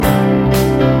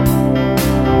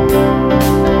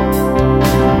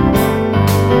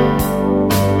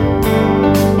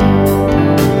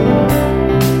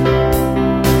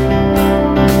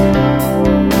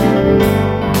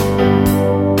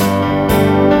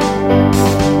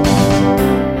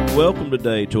Welcome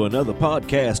today to another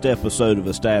podcast episode of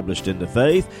Established in the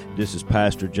Faith. This is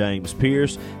Pastor James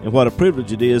Pierce, and what a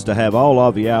privilege it is to have all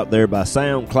of you out there by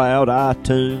SoundCloud,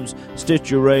 iTunes,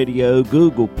 Stitcher Radio,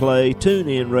 Google Play,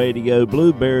 TuneIn Radio,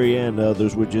 Blueberry, and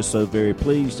others. We're just so very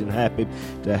pleased and happy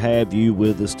to have you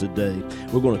with us today.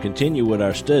 We're going to continue with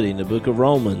our study in the book of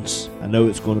Romans. I know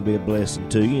it's going to be a blessing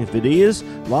to you. If it is,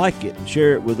 like it and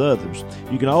share it with others.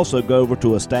 You can also go over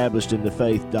to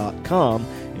establishedinthefaith.com,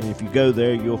 and if you go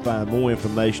there, you'll find more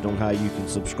information on how you can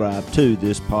subscribe to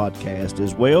this podcast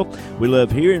as well. We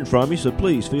love hearing from you, so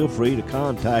please feel free to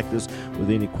contact us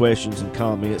with any questions and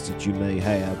comments that you may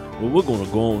have. Well, we're going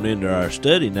to go on into our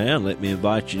study now, and let me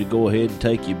invite you to go ahead and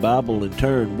take your Bible and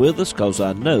turn with us, because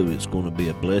I know it's going to be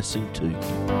a blessing to you.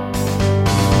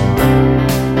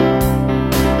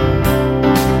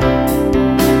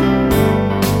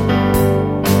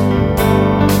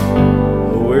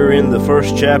 In the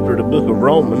first chapter of the book of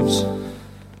Romans.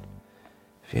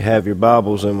 If you have your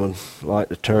Bibles and would like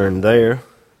to turn there.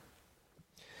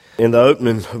 In the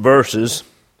opening verses,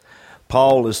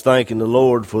 Paul is thanking the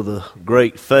Lord for the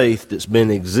great faith that's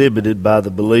been exhibited by the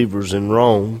believers in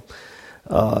Rome.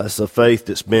 It's a faith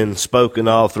that's been spoken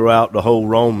of throughout the whole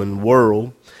Roman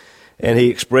world, and he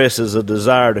expresses a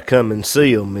desire to come and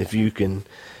see them. If you can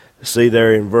see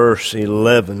there in verse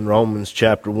 11, Romans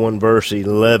chapter 1, verse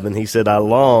 11, he said, I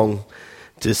long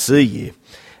to see you.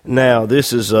 Now,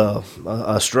 this is a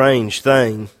strange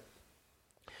thing,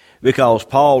 because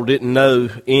Paul didn't know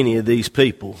any of these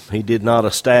people. He did not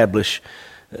establish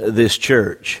this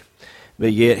church.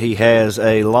 But yet he has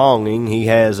a longing, he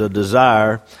has a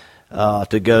desire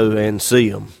to go and see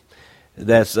them.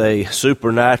 That's a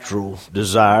supernatural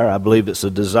desire. I believe it's a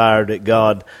desire that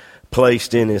God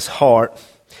placed in his heart.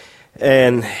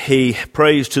 And he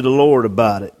prays to the Lord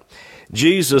about it.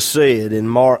 Jesus said in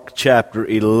Mark chapter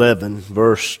 11,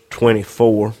 verse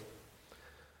 24,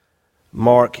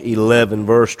 Mark 11,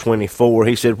 verse 24,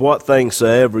 he said, what things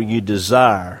soever you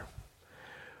desire,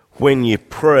 when you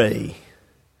pray,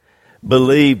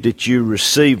 believe that you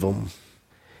receive them,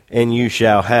 and you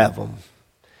shall have them.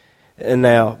 And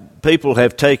now, people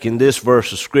have taken this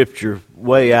verse of Scripture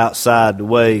way outside the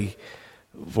way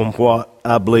from what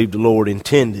I believe the Lord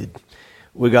intended.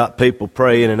 We got people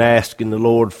praying and asking the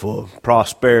Lord for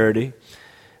prosperity,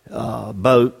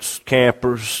 boats,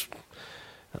 campers,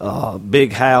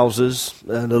 big houses,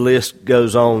 and the list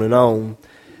goes on and on.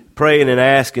 Praying and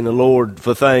asking the Lord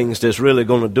for things that's really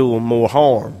going to do them more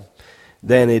harm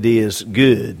than it is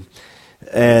good.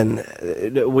 And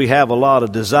we have a lot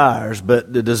of desires,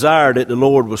 but the desire that the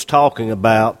Lord was talking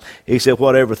about, he said,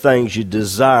 whatever things you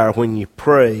desire when you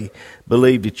pray,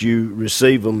 believe that you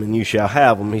receive them and you shall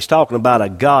have them. He's talking about a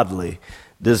godly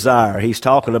desire. He's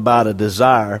talking about a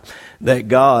desire that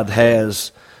God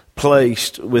has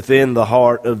placed within the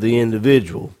heart of the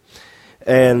individual.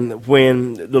 And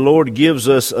when the Lord gives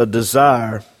us a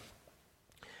desire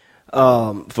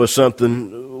for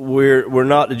something, we're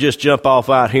not to just jump off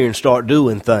out here and start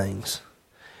doing things.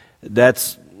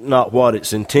 That's not what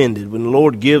it's intended. When the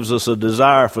Lord gives us a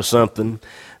desire for something,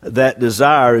 that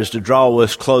desire is to draw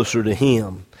us closer to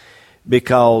Him.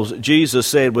 Because Jesus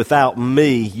said, without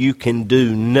me, you can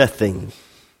do nothing.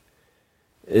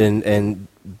 And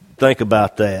think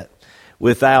about that.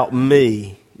 Without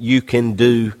me, you can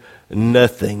do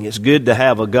nothing. It's good to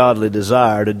have a godly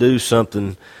desire to do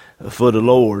something for the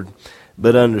Lord,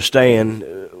 but understand,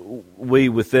 we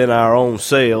within our own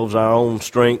selves, our own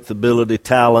strength, ability,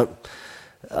 talent,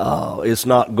 it's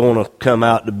not going to come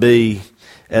out to be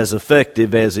as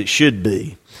effective as it should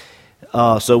be.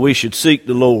 So we should seek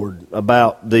the Lord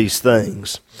about these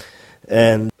things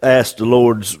and ask the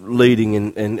Lord's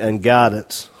leading and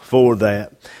guidance for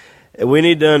that. And we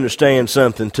need to understand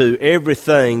something too.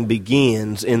 Everything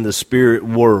begins in the spirit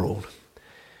world.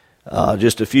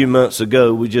 Just a few months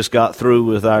ago, we just got through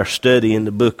with our study in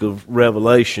the book of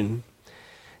Revelation,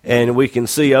 and we can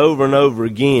see over and over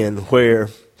again where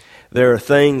there are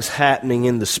things happening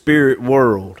in the spirit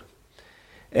world,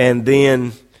 and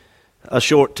then a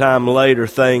short time later,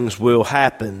 things will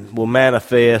happen, will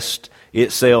manifest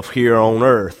itself here on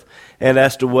earth. And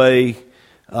that's the way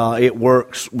it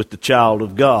works with the child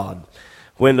of God.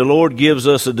 When the Lord gives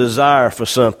us a desire for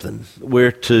something,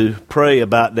 we're to pray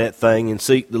about that thing and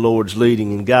seek the Lord's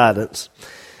leading and guidance.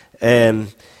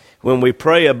 And when we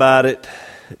pray about it,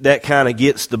 that kind of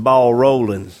gets the ball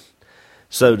rolling,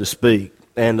 so to speak.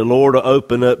 And the Lord will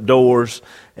open up doors,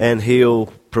 and He'll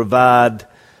provide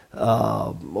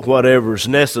whatever's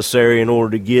necessary in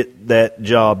order to get that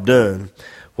job done,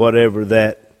 whatever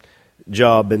that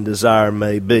job and desire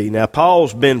may be. Now,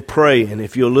 Paul's been praying.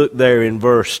 If you'll look there in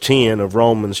verse 10 of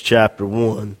Romans chapter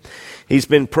 1, He's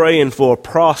been praying for a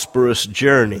prosperous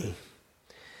journey.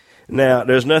 Now,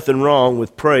 there's nothing wrong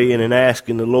with praying and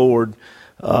asking the Lord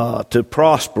to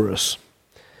prosper us.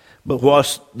 But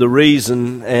what's the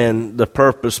reason and the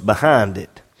purpose behind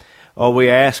it? Are we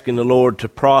asking the Lord to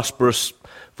prosper us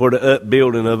for the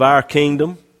upbuilding of our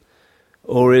kingdom?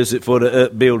 Or is it for the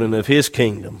upbuilding of His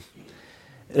kingdom?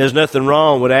 There's nothing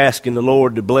wrong with asking the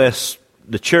Lord to bless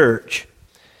the church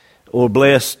or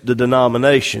bless the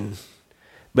denomination.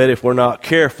 But if we're not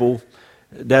careful,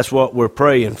 that's what we're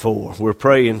praying for. We're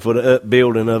praying for the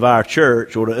upbuilding of our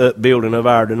church or the upbuilding of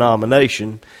our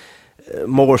denomination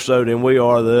more so than we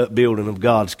are the upbuilding of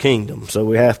God's kingdom. So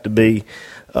we have to be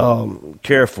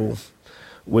careful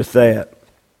with that.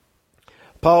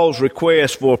 Paul's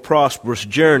request for a prosperous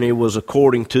journey was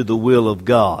according to the will of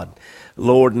God.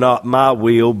 Lord, not my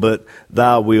will, but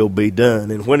thy will be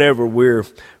done. And whenever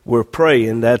we're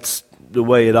praying, that's the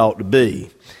way it ought to be.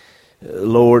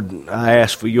 Lord, I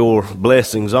ask for your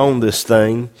blessings on this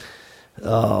thing,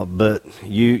 but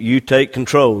you take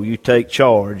control, you take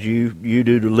charge, you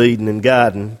do the leading and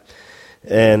guiding.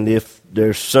 And if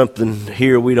there's something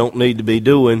here we don't need to be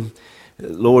doing,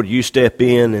 Lord, you step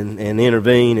in and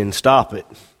intervene and stop it.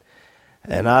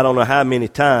 And I don't know how many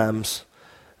times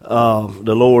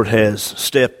the Lord has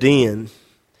stepped in.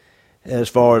 As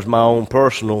far as my own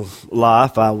personal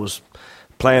life, I was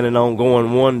planning on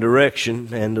going one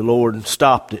direction, and the Lord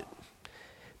stopped it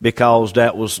because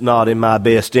that was not in my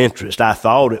best interest. I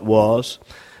thought it was,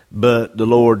 but the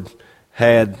Lord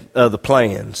had other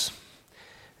plans.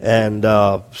 And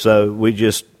so we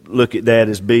just look at that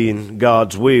as being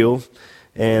God's will,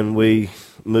 and we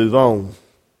move on.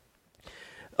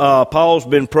 Paul's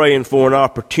been praying for an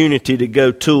opportunity to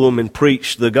go to them and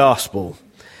preach the gospel.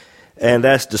 And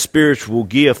that's the spiritual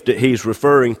gift that he's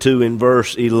referring to in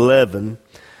verse 11.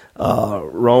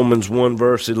 Romans 1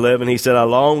 verse 11, he said, I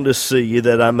long to see you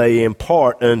that I may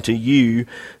impart unto you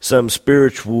some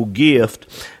spiritual gift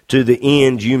to the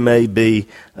end you may be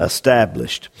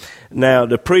established. Now,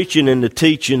 the preaching and the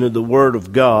teaching of the Word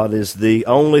of God is the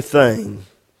only thing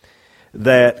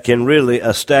that can really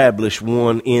establish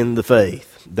one in the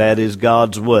faith. That is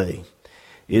God's way,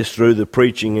 is through the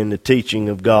preaching and the teaching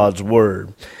of God's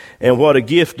Word. And what a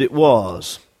gift it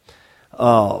was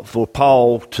for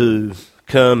Paul to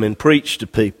come and preach to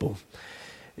people.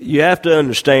 You have to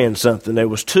understand something. There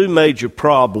was two major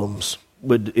problems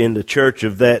in the church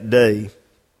of that day.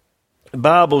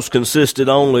 Bibles consisted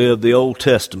only of the Old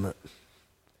Testament.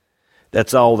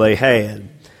 That's all they had.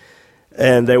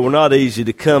 And they were not easy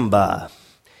to come by.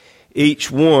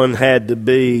 Each one had to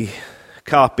be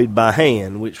copied by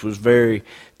hand, which was very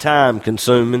time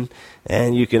consuming,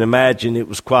 and you can imagine it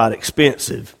was quite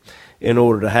expensive in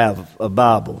order to have a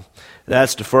Bible.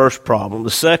 That's the first problem. The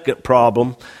second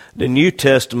problem, the New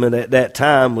Testament at that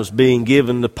time was being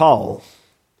given to Paul.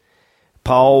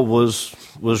 Paul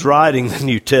was writing the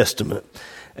New Testament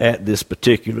at this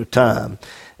particular time,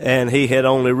 and he had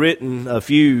only written a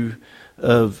few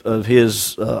of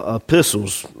his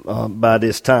epistles by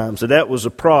this time. So that was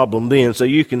a problem then. So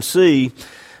you can see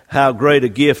how great a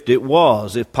gift it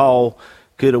was if Paul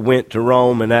could have went to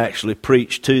Rome and actually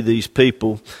preached to these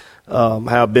people,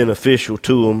 how beneficial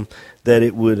to them that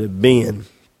it would have been.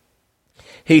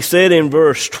 He said in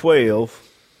verse 12,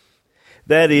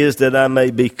 that is, that I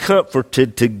may be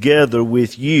comforted together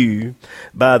with you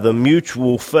by the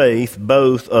mutual faith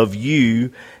both of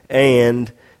you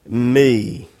and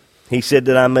me. He said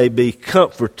that I may be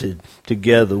comforted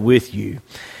together with you.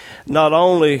 Not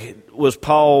only was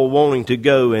Paul wanting to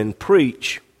go and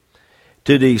preach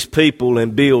to these people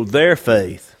and build their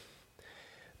faith,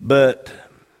 but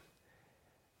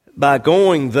by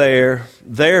going there,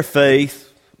 their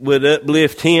faith would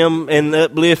uplift him and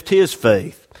uplift his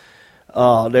faith.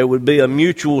 There would be a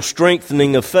mutual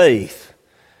strengthening of faith,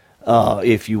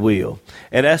 if you will.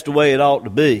 And that's the way it ought to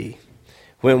be.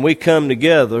 When we come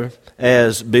together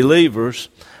as believers,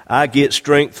 I get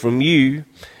strength from you,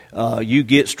 you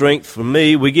get strength from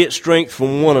me, we get strength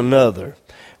from one another.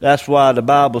 That's why the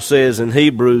Bible says in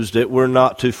Hebrews that we're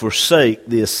not to forsake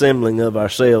the assembling of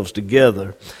ourselves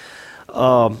together.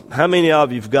 How many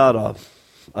of you've got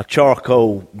a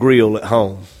charcoal grill at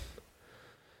home?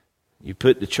 You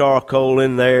put the charcoal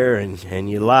in there and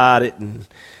you light it, and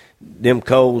them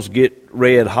coals get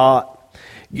red hot.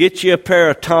 Get you a pair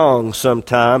of tongs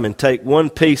sometime and take one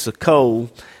piece of coal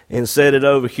and set it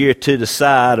over here to the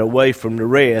side away from the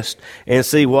rest and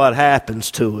see what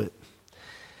happens to it.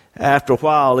 After a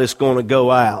while, it's going to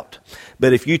go out.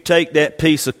 But if you take that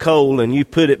piece of coal and you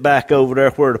put it back over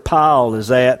there where the pile is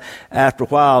at, after a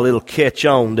while it'll catch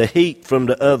on. The heat from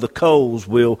the other coals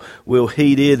will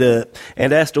heat it up.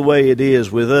 And that's the way it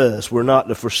is with us. We're not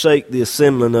to forsake the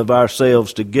assembling of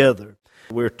ourselves together.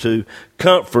 We're to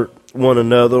comfort one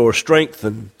another or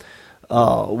strengthen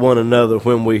one another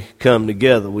when we come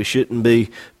together. We shouldn't be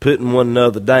putting one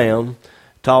another down,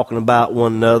 talking about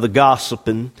one another,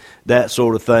 gossiping, that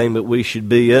sort of thing, but we should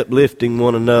be uplifting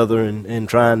one another and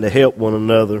trying to help one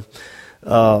another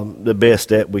the best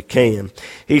that we can.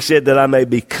 He said that I may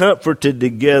be comforted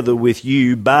together with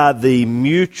you by the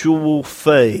mutual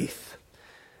faith.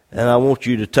 And I want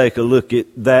you to take a look at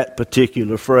that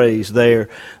particular phrase there,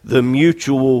 the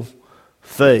mutual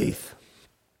faith.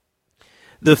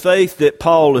 The faith that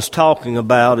Paul is talking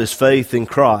about is faith in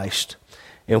Christ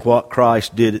and what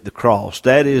Christ did at the cross.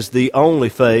 That is the only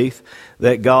faith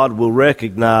that God will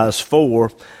recognize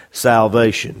for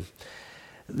salvation.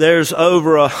 There's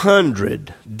over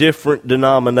 100 different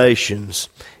denominations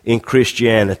in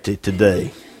Christianity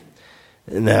today.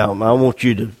 Now, I want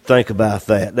you to think about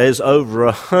that. There's over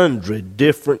 100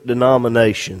 different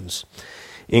denominations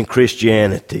in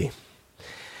Christianity.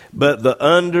 But the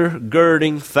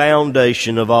undergirding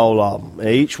foundation of all of them,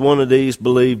 each one of these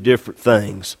believe different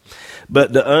things,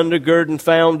 but the undergirding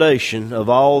foundation of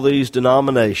all these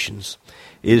denominations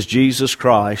is Jesus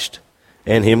Christ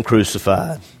and Him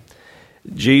crucified.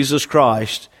 Jesus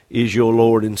Christ is your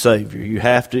Lord and Savior. You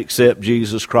have to accept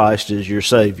Jesus Christ as your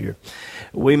Savior.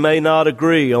 We may not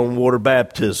agree on water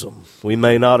baptism. We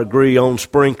may not agree on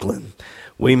sprinkling.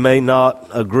 We may not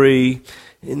agree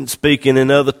in speaking in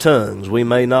other tongues. We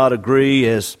may not agree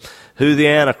as who the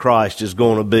Antichrist is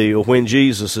going to be or when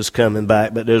Jesus is coming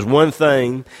back. But there's one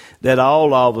thing that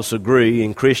all of us agree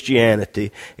in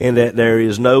Christianity, and that there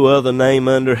is no other name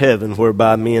under heaven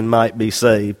whereby men might be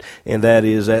saved, and that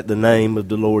is at the name of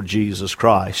the Lord Jesus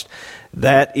Christ.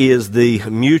 That is the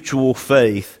mutual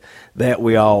faith that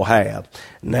we all have.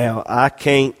 Now, I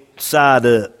can't side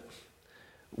up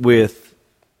with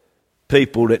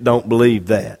people that don't believe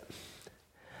that.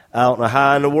 I don't know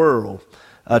how in the world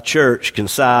a church can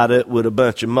side up with a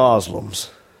bunch of Muslims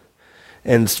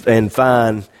and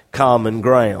find common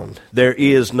ground. There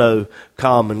is no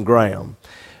common ground.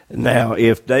 Now,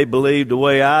 if they believe the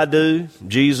way I do,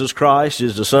 Jesus Christ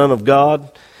is the Son of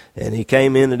God, and He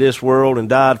came into this world and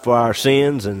died for our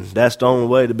sins, and that's the only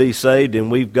way to be saved,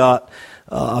 and we've got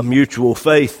a mutual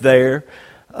faith there,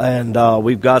 and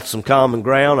we've got some common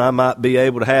ground, I might be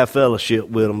able to have fellowship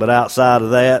with them, but outside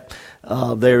of that,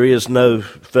 there is no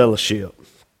fellowship.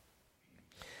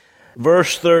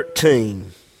 Verse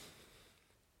 13,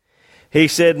 he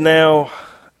said, Now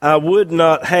I would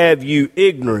not have you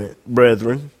ignorant,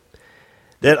 brethren,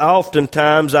 that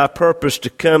oftentimes I purposed to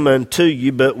come unto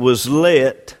you, but was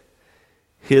let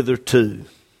hitherto.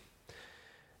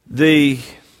 The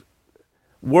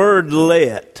word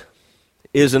let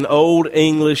is an old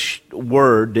English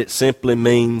word that simply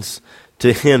means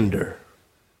to hinder.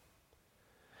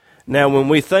 Now, when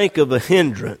we think of a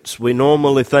hindrance, we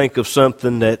normally think of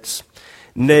something that's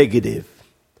negative,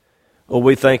 or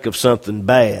we think of something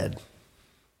bad.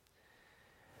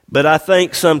 But I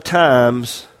think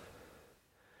sometimes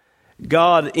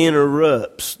God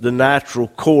interrupts the natural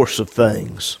course of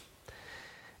things,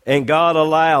 and God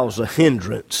allows a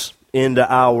hindrance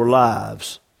into our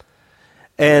lives.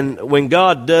 And when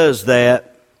God does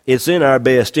that, it's in our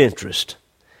best interest.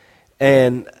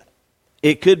 And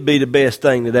it could be the best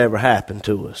thing that ever happened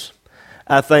to us.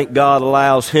 I think God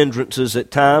allows hindrances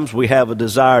at times. We have a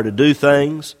desire to do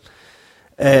things,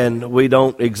 and we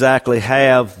don't exactly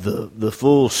have the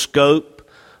full scope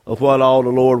of what all the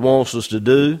Lord wants us to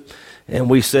do. And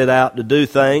we set out to do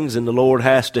things, and the Lord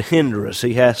has to hinder us.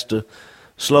 He has to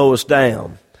slow us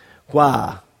down.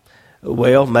 Why?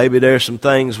 Well, maybe there's some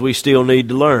things we still need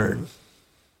to learn.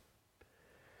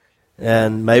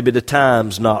 And maybe the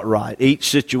time's not right. Each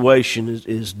situation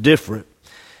is different.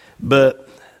 But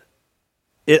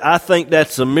I think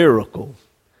that's a miracle.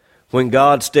 When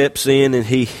God steps in and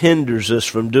He hinders us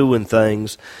from doing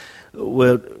things.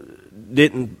 Well,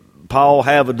 didn't Paul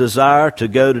have a desire to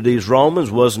go to these Romans?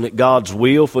 Wasn't it God's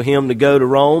will for him to go to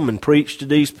Rome and preach to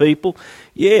these people?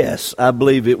 Yes, I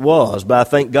believe it was. But I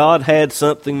think God had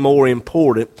something more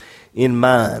important in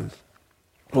mind.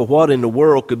 Well, what in the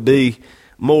world could be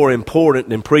more important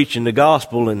than preaching the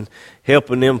gospel and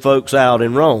helping them folks out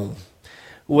in Rome?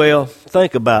 Well,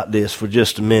 think about this for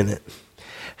just a minute.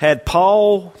 Had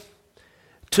Paul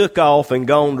took off and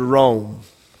gone to Rome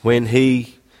when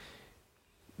he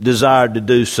desired to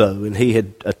do so, and he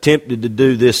had attempted to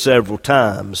do this several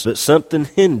times, but something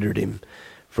hindered him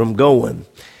from going,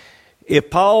 If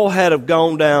Paul had have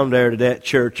gone down there to that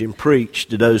church and preached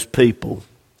to those people,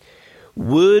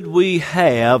 would we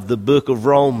have the book of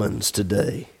Romans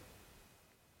today?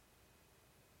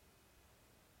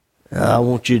 I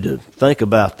want you to think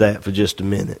about that for just a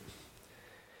minute.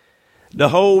 The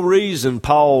whole reason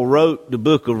Paul wrote the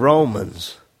book of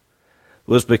Romans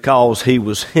was because he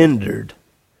was hindered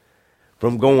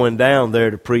from going down there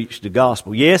to preach the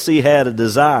gospel. Yes, he had a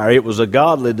desire. It was a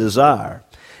godly desire.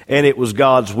 And it was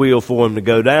God's will for him to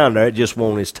go down there. It just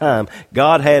wasn't his time.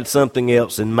 God had something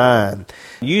else in mind.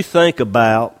 You think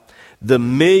about the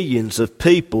millions of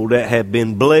people that have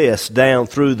been blessed down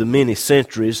through the many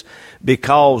centuries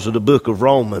because of the book of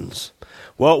Romans.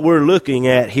 What we're looking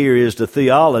at here is the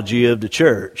theology of the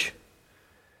church.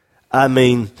 I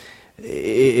mean,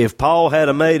 if Paul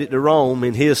had made it to Rome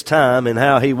in his time and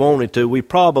how he wanted to, we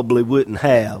probably wouldn't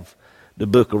have the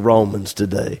book of Romans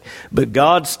today. But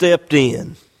God stepped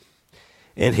in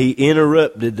and he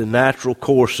interrupted the natural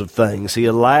course of things. He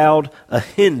allowed a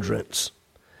hindrance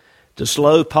to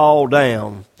slow Paul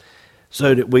down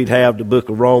so that we'd have the book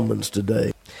of Romans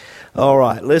today. All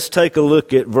right, let's take a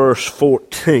look at verse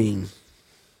 14.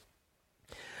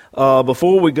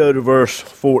 Before we go to verse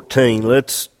 14,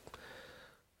 let's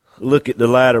look at the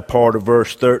latter part of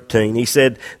verse 13. He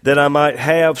said, that I might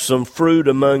have some fruit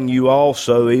among you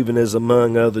also, even as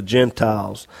among other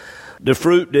Gentiles. The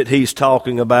fruit that he's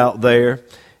talking about there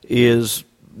is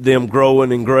them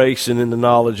growing in grace and in the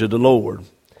knowledge of the Lord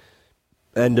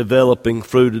and developing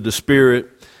fruit of the Spirit,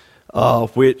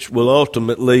 which will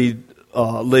ultimately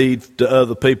lead to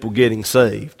other people getting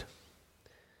saved.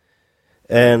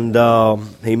 And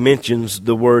he mentions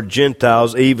the word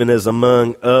Gentiles, even as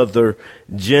among other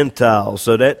Gentiles.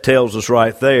 So that tells us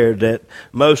right there that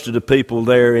most of the people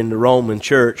there in the Roman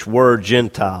church were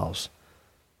Gentiles.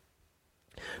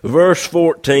 Verse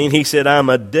 14, he said, I'm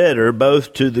a debtor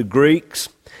both to the Greeks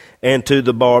and to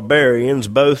the barbarians,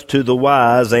 both to the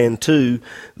wise and to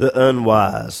the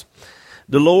unwise.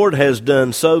 The Lord has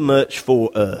done so much for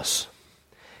us.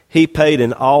 He paid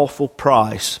an awful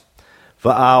price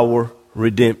for our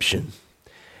redemption.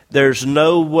 There's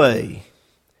no way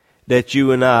that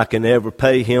you and I can ever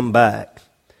pay him back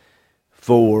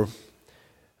for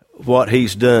what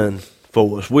he's done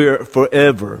for us. We're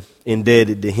forever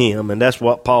indebted to him, and that's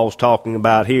what Paul's talking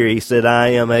about here. He said, I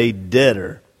am a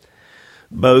debtor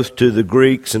both to the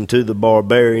Greeks and to the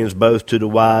barbarians, both to the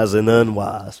wise and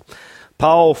unwise.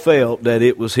 Paul felt that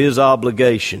it was his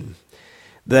obligation,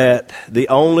 that the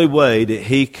only way that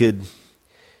he could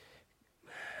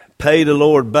pay the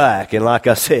Lord back, and like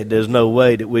I said, there's no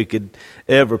way that we could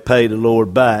ever pay the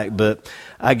Lord back, but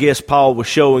I guess Paul was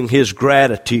showing his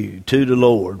gratitude to the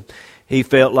Lord. He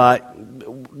felt like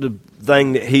the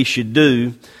thing that he should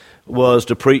do was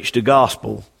to preach the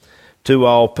gospel to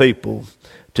all people,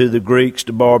 to the Greeks,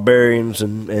 the barbarians,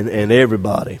 and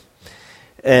everybody.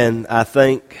 And I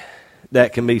think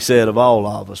that can be said of all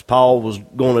of us. Paul was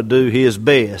going to do his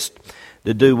best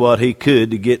to do what he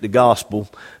could to get the gospel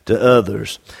to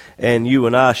others. And you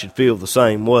and I should feel the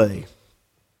same way.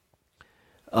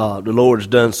 The Lord has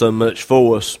done so much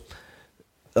for us.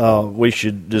 We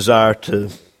should desire to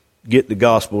get the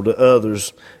gospel to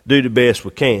others, do the best we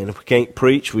can. If we can't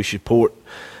preach, we should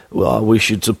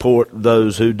support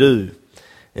those who do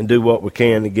and do what we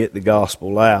can to get the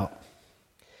gospel out.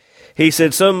 He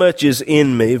said, so much is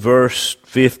in me, verse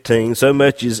 15, so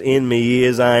much is in me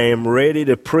is I am ready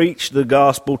to preach the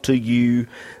gospel to you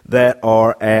that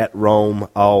are at Rome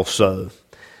also.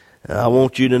 I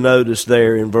want you to notice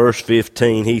there in verse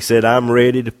 15, he said, I'm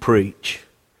ready to preach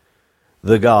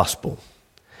the gospel.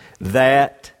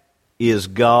 That is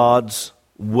God's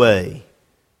way.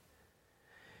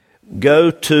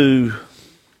 Go to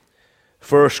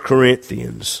 1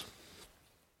 Corinthians.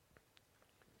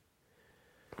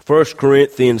 1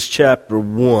 Corinthians chapter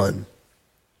 1.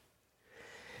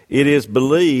 It is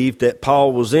believed that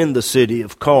Paul was in the city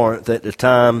of Corinth at the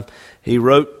time he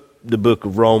wrote the book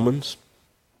of Romans.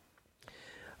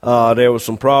 There were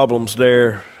some problems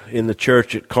there in the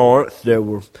church at Corinth. There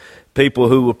were people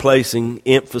who were placing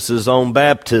emphasis on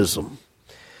baptism.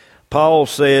 Paul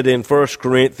said in 1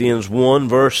 Corinthians 1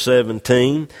 verse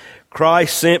 17,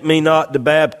 Christ sent me not to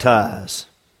baptize,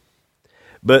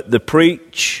 but to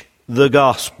preach the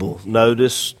gospel.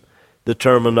 Notice the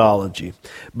terminology.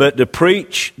 But to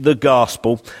preach the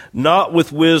gospel, not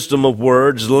with wisdom of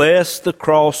words, lest the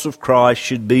cross of Christ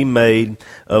should be made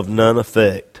of none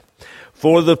effect.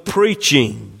 For the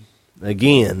preaching,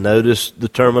 again, notice the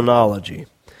terminology.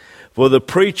 For the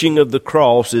preaching of the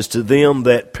cross is to them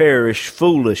that perish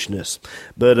foolishness,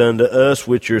 but unto us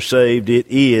which are saved it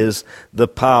is the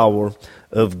power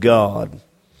of God.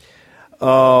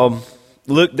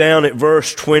 look down at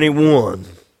verse 21.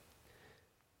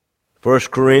 1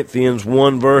 Corinthians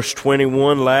 1 verse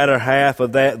 21, latter half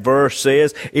of that verse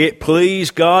says, "It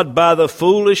pleased God by the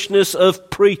foolishness of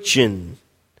preaching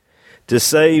to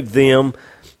save them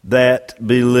that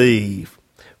believe.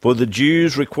 For the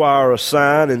Jews require a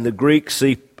sign, and the Greeks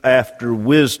seek after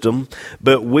wisdom,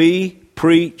 but we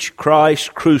preach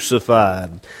Christ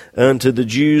crucified, unto the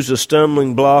Jews a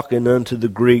stumbling block, and unto the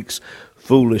Greeks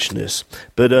foolishness.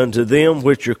 But unto them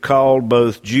which are called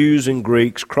both Jews and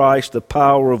Greeks, Christ the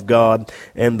power of God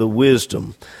and the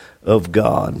wisdom of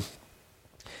God."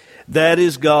 That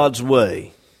is God's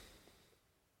way.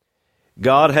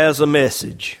 God has a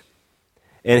message,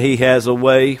 and He has a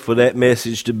way for that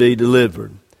message to be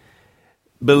delivered.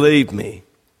 Believe me,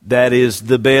 that is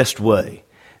the best way.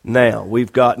 Now,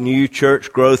 we've got new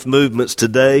church growth movements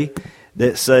today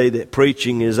that say that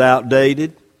preaching is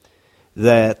outdated,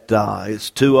 that it's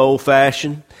too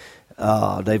old-fashioned.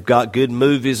 They've got good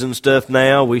movies and stuff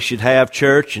now. We should have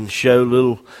church and show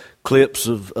little clips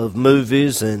of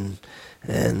movies and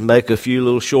make a few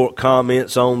little short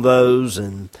comments on those.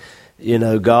 And, you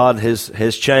know, God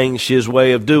has changed His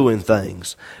way of doing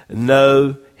things.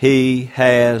 No, He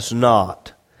has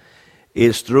not.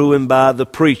 It's through and by the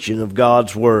preaching of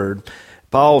God's Word.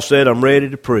 Paul said, "I'm ready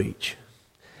to preach."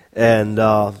 And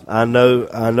I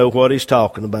know what he's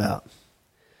talking about.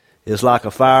 It's like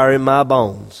a fire in my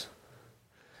bones.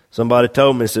 Somebody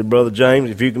told me, said, "Brother James,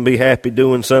 if you can be happy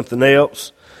doing something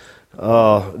else,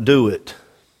 do it.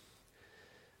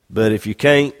 But if you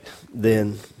can't,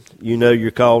 then you know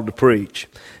you're called to preach."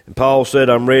 And Paul said,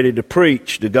 "I'm ready to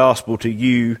preach the gospel to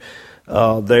you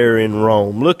there in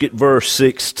Rome." Look at verse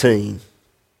 16.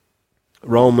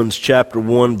 Romans chapter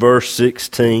 1, verse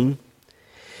 16.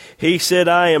 He said,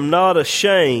 "I am not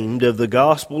ashamed of the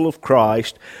gospel of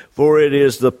Christ, for it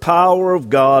is the power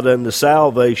of God unto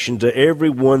salvation to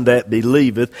everyone that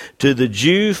believeth, to the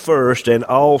Jew first, and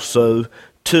also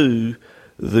to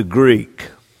the Greek."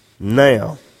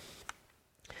 Now,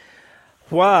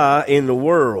 why in the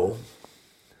world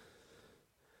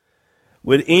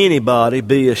would anybody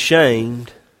be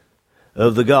ashamed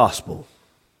of the gospel?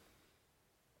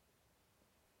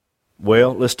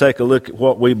 Well, let's take a look at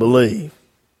what we believe.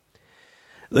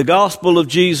 The gospel of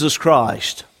Jesus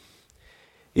Christ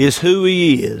is who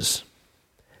He is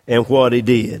and what He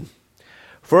did.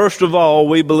 First of all,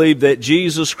 we believe that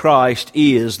Jesus Christ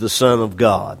is the Son of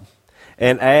God,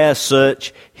 and as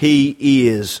such, He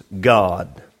is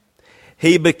God.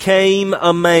 He became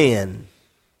a man,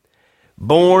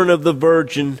 born of the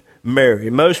Virgin Mary.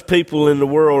 Most people in the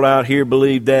world out here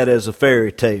believe that as a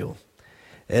fairy tale,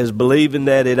 as believing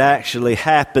that it actually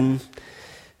happened.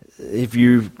 If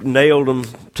you nailed them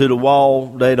to the wall,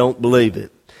 they don't believe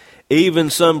it. Even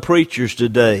some preachers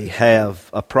today have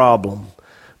a problem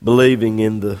believing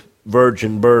in the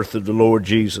virgin birth of the Lord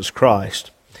Jesus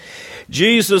Christ.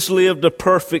 Jesus lived a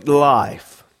perfect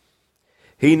life.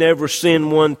 He never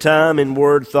sinned one time in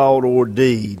word, thought, or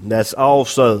deed. That's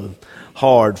also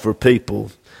hard for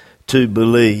people to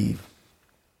believe.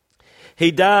 He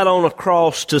died on a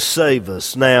cross to save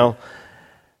us. Now,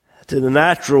 to the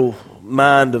natural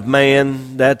mind of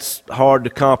man, that's hard to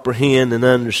comprehend and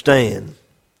understand.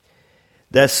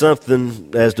 That's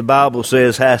something, as the Bible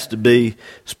says, has to be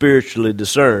spiritually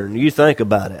discerned. You think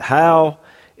about it. How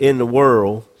in the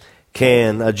world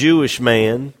can a Jewish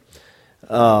man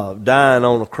dying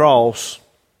on a cross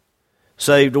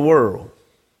save the world?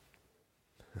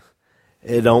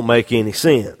 It don't make any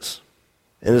sense.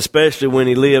 And especially when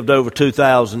he lived over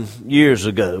 2,000 years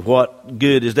ago. What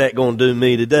good is that going to do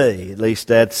me today? At least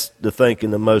that's the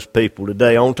thinking of most people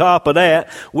today. On top of that,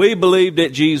 we believe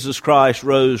that Jesus Christ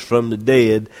rose from the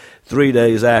dead 3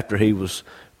 days after He was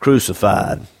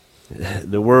crucified.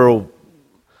 The world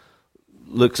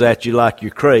looks at you like you're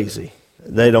crazy.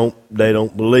 They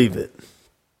don't believe it.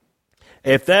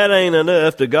 If that ain't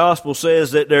enough, the gospel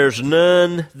says that there's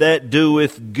none that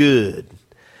doeth good.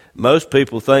 Most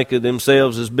people think of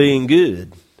themselves as being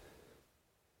good.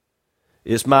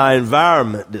 It's my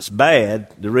environment that's bad.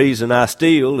 The reason I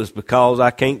steal is because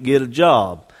I can't get a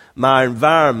job. My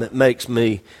environment makes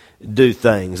me do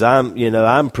things.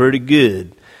 I'm pretty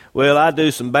good. Well, I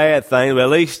do some bad things, but at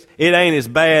least it ain't as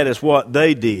bad as what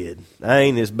they did. I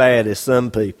ain't as bad as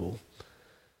some people.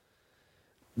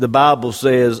 The Bible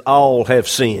says all have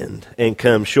sinned and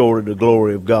come short of the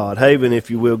glory of God. Haven,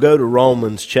 if you will, go to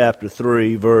Romans chapter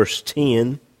 3, verse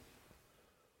 10.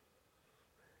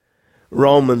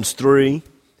 Romans 3,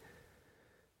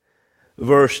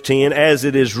 verse 10. As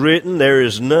it is written, there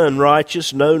is none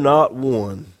righteous, no, not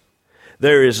one.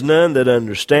 There is none that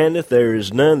understandeth, there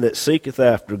is none that seeketh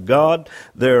after God.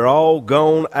 They are all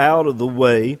gone out of the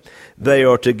way. They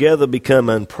are together become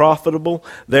unprofitable.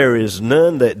 There is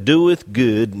none that doeth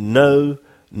good, no,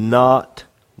 not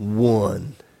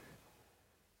one.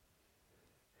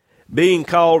 Being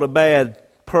called a bad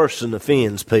person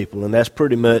offends people, and that's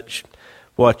pretty much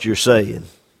what you're saying.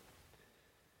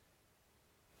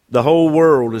 The whole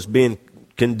world has been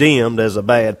condemned as a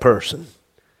bad person.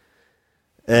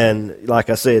 And like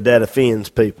I said, that offends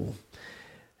people.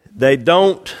 They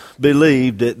don't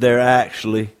believe that they're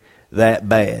actually that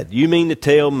bad. You mean to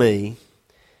tell me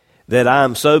that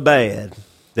I'm so bad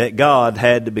that God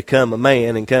had to become a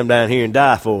man and come down here and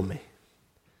die for me?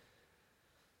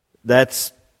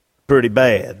 That's pretty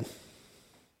bad.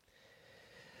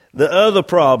 The other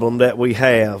problem that we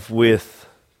have with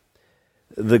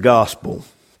the gospel,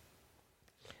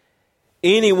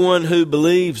 anyone who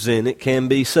believes in it can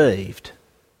be saved.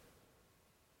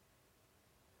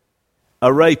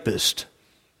 A rapist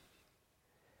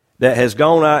that has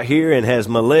gone out here and has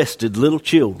molested little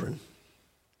children.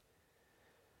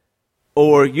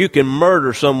 Or you can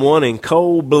murder someone in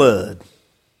cold blood.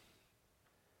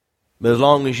 But as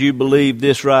long as you believe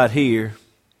this right here,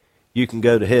 you can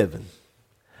go to heaven.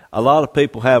 A lot of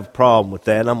people have a problem with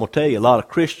that, and I'm going to tell you, a lot of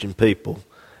Christian people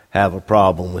have a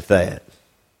problem with that.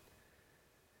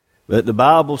 But the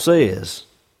Bible says,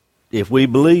 if we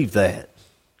believe that,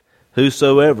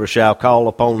 whosoever shall call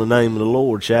upon the name of the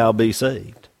Lord shall be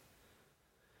saved.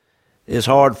 It's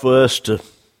hard for us to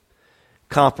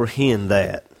comprehend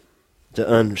that, to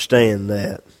understand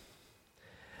that.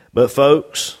 But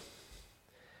folks,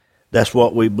 that's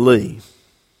what we believe.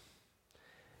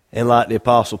 And like the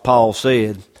Apostle Paul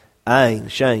said, I ain't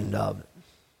ashamed of it.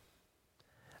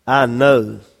 I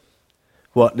know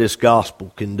what this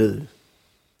gospel can do.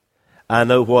 I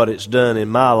know what it's done in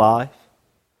my life.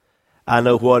 I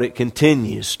know what it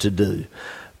continues to do.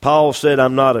 Paul said,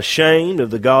 I'm not ashamed of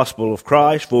the gospel of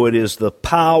Christ, for it is the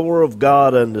power of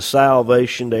God unto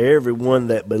salvation to everyone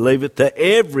that believeth, to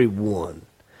everyone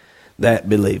that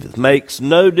believeth. Makes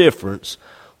no difference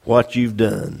what you've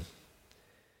done.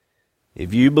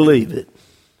 If you believe it,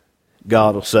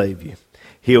 God will save you.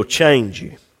 He'll change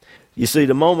you. You see,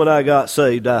 the moment I got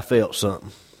saved, I felt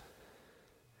something.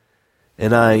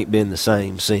 And I ain't been the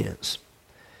same since.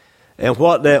 And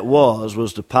what that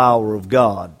was the power of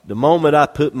God. The moment I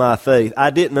put my faith,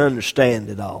 I didn't understand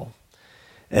it all.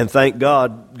 And thank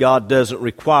God, God doesn't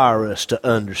require us to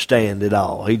understand it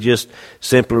all. He just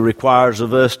simply requires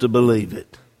of us to believe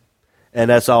it.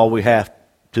 And that's all we have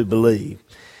to believe.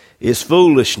 It's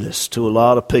foolishness to a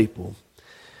lot of people.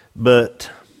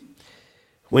 But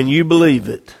when you believe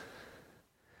it,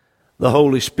 the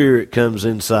Holy Spirit comes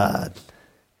inside.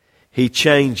 He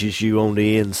changes you on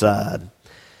the inside.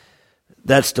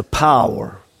 That's the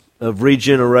power of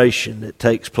regeneration that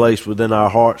takes place within our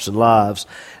hearts and lives.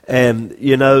 And,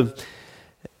 you know,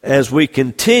 as we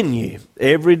continue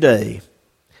every day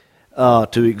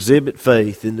to exhibit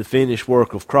faith in the finished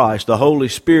work of Christ, the Holy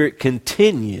Spirit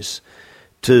continues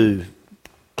to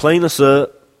clean us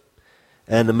up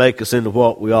and to make us into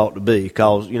what we ought to be.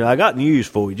 Because, you know, I got news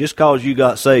for you. Just because you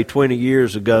got saved 20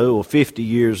 years ago or 50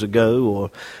 years ago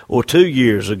or 2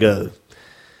 years ago,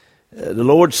 the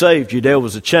Lord saved you, there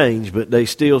was a change, but there's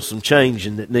still some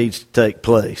changing that needs to take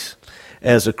place.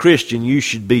 As a Christian, you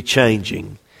should be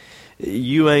changing.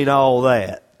 You ain't all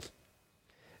that.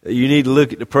 You need to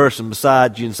look at the person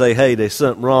beside you and say, hey, there's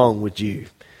something wrong with you.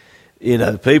 You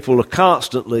know, people are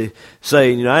constantly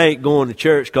saying, you know, I ain't going to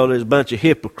church because there's a bunch of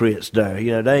hypocrites there.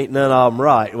 You know, there ain't none of them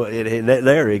right. Well,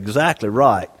 they're exactly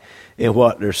right in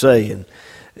what they're saying.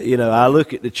 You know, I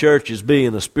look at the church as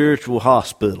being a spiritual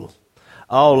hospital.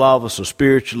 All of us are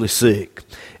spiritually sick.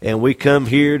 And we come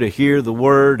here to hear the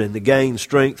word and to gain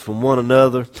strength from one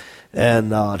another and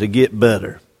to get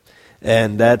better.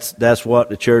 And that's what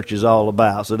the church is all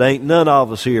about. So there ain't none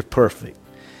of us here perfect.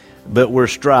 But we're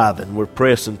striving. We're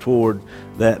pressing toward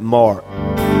that mark.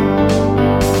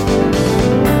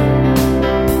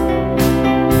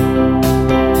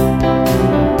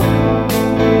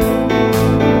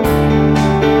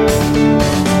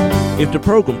 If the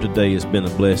program today has been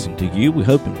a blessing to you, we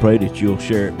hope and pray that you'll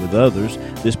share it with others.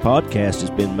 This podcast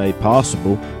has been made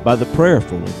possible by the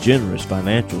prayerful and generous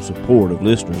financial support of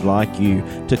listeners like you.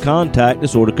 To contact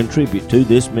us or to contribute to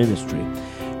this ministry,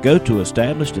 go to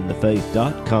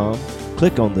establishedinthefaith.com,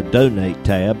 click on the Donate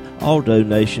tab. All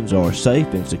donations are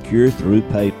safe and secure through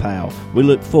PayPal. We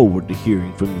look forward to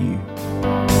hearing from you.